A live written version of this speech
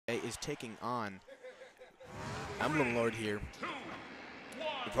is taking on Emblem Lord here.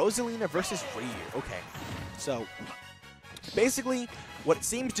 Rosaluma versus Ryu. Okay, so basically what it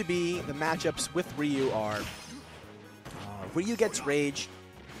seems to be the matchups with Ryu are Ryu gets Rage,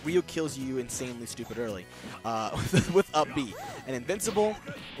 Ryu kills you insanely stupid early with up B. And Invincible,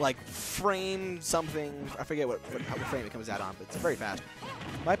 like frame something, I forget what frame it comes out on, but it's very fast.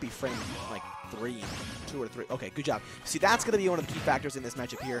 Might be frame like 2 or 3. Okay, good job. See, that's going to be one of the key factors in this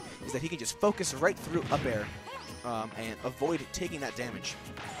matchup here, is that he can just focus right through up air and avoid taking that damage.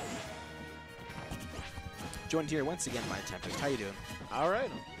 Joined here once again by Tempest. How you doing? All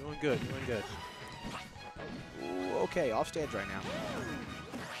right, I'm doing good, doing good. Ooh, okay, off stage right now.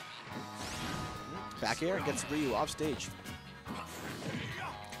 Back air gets Ryu off stage.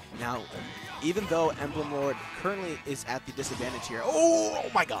 Now, even though Emblem Lord currently is at the disadvantage here. Oh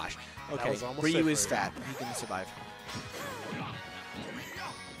my gosh. Okay, Ryu is fat. He can survive.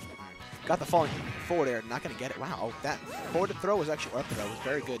 Got the falling forward air. Not going to get it. Wow. Oh, that forward throw was actually, or up throw was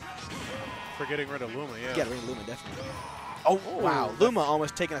very good. For getting rid of Luma, yeah. Getting rid of Luma, definitely. Oh, wow. Luma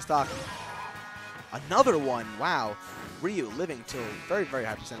almost taking a stock. Another one. Wow. Ryu living to very, very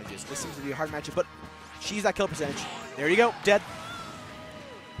high percentages. This seems to be a hard matchup, but she's that kill percentage. There you go. Dead.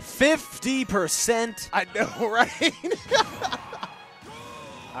 50%. I know, right?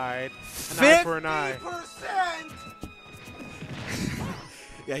 All right. An eye for an eye. 50%.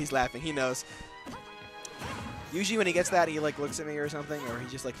 Yeah, he's laughing. He knows. Usually when he gets that, he like looks at me or something, or he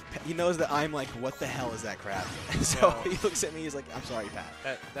just like, he knows that I'm like, what the hell is that crap? And so he looks at me, he's like, I'm sorry,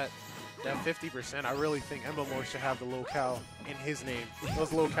 Pat. That 50%, I really think Emblem Lord should have the LoCal in his name.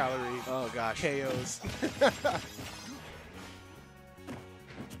 Those low calorie KOs.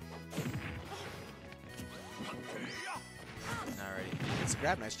 Alrighty. It's a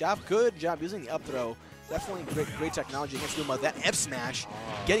grab. Nice job. Good job using the up throw. Definitely great technology against Luma. That F smash,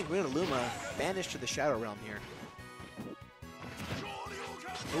 getting rid of Luma, banished to the Shadow Realm here.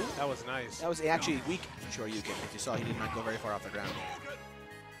 Ooh, that was nice. That was actually weak Shoryuken. If you saw, he did not go very far off the ground.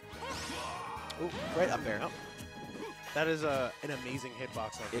 Ooh, right up there. Oh. That is an amazing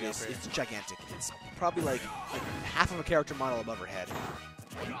hitbox. It is. It's gigantic. It's probably like half of a character model above her head.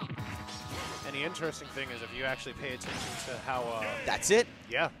 And the interesting thing is, if you actually pay attention to how... That's it?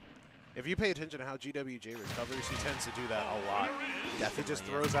 Yeah. If you pay attention to how GWJ recovers, he tends to do that a lot. Definitely, he just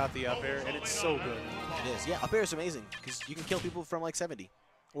throws out the up air, and it's so good. It is. Yeah, up air is amazing, because you can kill people from like 70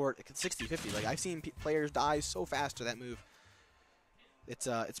 or 60, 50. Like, I've seen players die so fast to that move. It's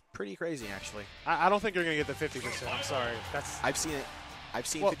pretty crazy, actually. I don't think you're going to get the 50%. I'm sorry. I've seen it. I've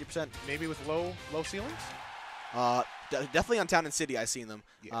seen 50%. Maybe with low ceilings? Definitely on Town and City, I've seen them.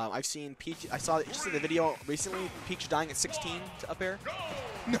 Yeah. I've seen Peach. I saw just in the video recently, Peach dying at 16 to up air.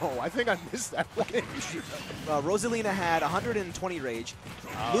 No, I think I missed that one. Rosaluma had 120 rage.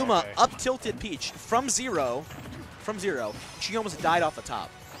 Luma up tilted Peach from zero. She almost died off the top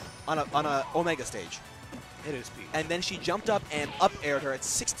on a Omega stage. It is Peach. And then she jumped up and up aired her at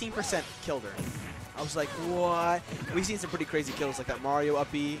 16%, killed her. I was like, what? We've seen some pretty crazy kills like that Mario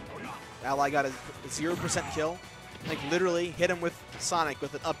up B. Ally got a 0% kill. Like literally hit him with Sonic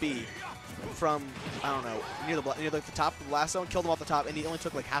with an up B from, I don't know, near the top of the last zone, killed him off the top, and he only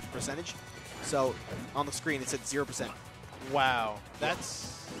took like half a percentage. So on the screen it said 0%. Wow,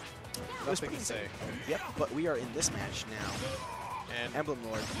 that's nothing to say. Yep, but we are in this match now. And Emblem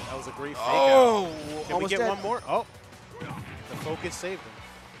Lord. That was a great fake out. Can we get one more? Oh, the focus saved him.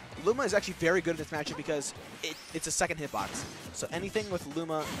 Luma is actually very good at this matchup because it's a second hitbox. So anything with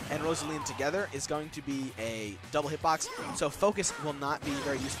Luma and Rosaluma together is going to be a double hitbox. So focus will not be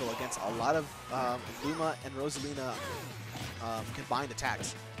very useful against a lot of Luma and Rosaluma combined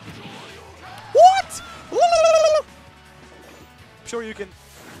attacks. What? Sure you can.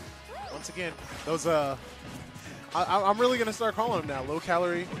 Once again, those I'm really gonna start calling them now. Low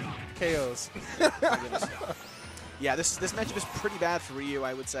calorie KOs. Yeah, this matchup is pretty bad for Ryu,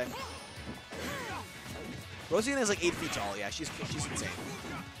 I would say. Rosaluma is like 8 feet tall. Yeah, she's insane.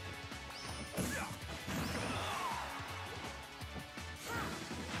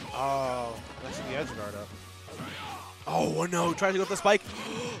 Oh, that's the edge guard up. Oh no! Tries to go with the spike.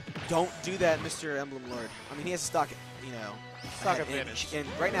 Don't do that, Mr. Emblem Lord. I mean, he has a stock, you know. Stock advantage. And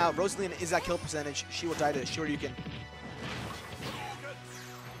right now, Rosaluma is that kill percentage. She will die to Shoryuken.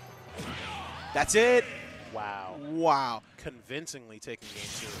 That's it. Wow. Wow. Convincingly taking game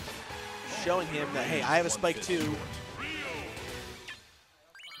 2. Showing him that, hey, I have a spike too.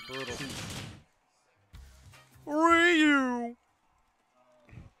 Brutal. Ryu.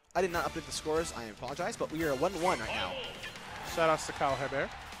 I did not update the scores. I apologize, but we are 1-1 right now. Shout outs to Kyle Heber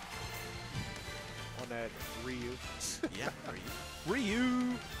on that Ryu. Yeah,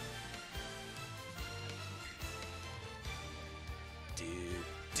 Ryu.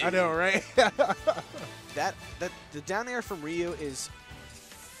 dude. I know, right? That the down air from Ryu is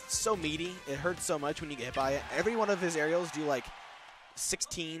so meaty. It hurts so much when you get hit by it. Every one of his aerials do like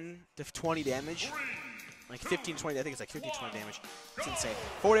 16 to 20 damage. Like 15, 20, I think it's like 15, 20 damage. It's insane.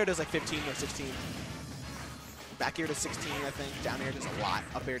 Forward air does like 15 or 16. Back air does 16, I think. Down air does a lot.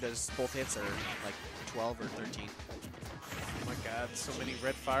 Up air does both hits are like 12 or 13. Oh my god, so many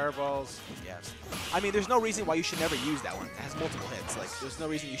red fireballs. Yes. I mean, there's no reason why you should never use that one. It has multiple hits. Like, there's no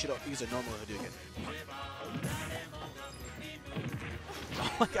reason you should use a normal Hadouken.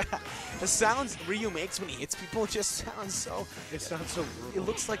 Oh my god. The sounds Ryu makes when he hits people just sounds so... It sounds so brutal. It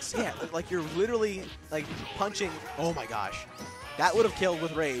looks like, yeah, like you're literally like punching... Oh my gosh. That would have killed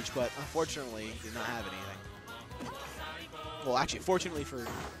with Rage, but unfortunately did not have anything. Well, actually, fortunately for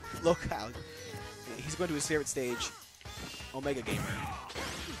LoCal, he's going to his favorite stage, Omega Gamer.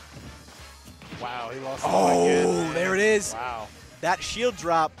 Wow, he lost. Oh, there it is. Wow. That shield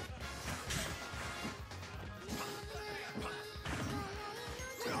drop.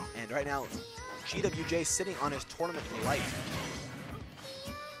 And right now, GWJ sitting on his tournament life.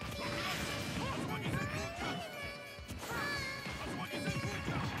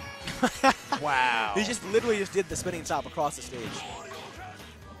 Wow. He just literally just did the spinning top across the stage. Oh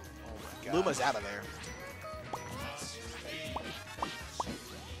my god. Luma's out of there.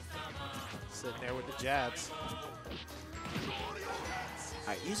 Sitting there with the jabs.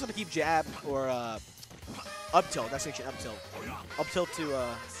 Alright, you just want to keep jab or up tilt. That's actually up tilt. Up tilt to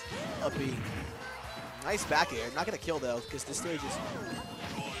up B. Nice back air. Not going to kill though, because this stage is...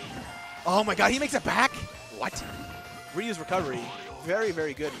 Oh my god, he makes it back? What? Ryu's recovery. Very,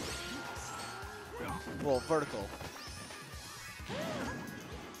 very good. Well, vertical.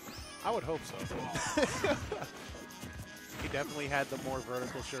 I would hope so. He definitely had the more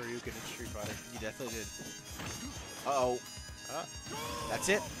vertical Shoryuken in Street Fighter. He definitely did. Uh-oh. That's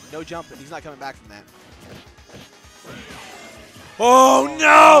it. No jumping. He's not coming back from that. Oh,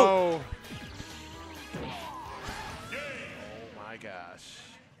 no! Oh my gosh.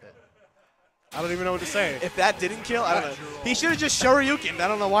 I don't even know what to say. If that didn't kill, I don't know. He should have just Shoryukened. I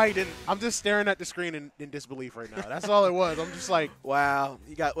don't know why he didn't. I'm just staring at the screen in disbelief right now. That's all it was. I'm just like, wow.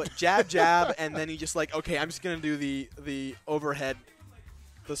 You got what? Jab, jab, and then you just like, okay, I'm just gonna do the overhead,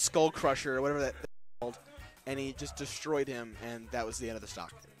 the skull crusher or whatever that's called, and he just destroyed him, and that was the end of the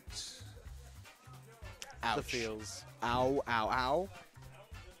stock. Ouch. the feels. Ow! Ow! Ow!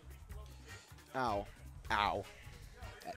 Ow! Ow!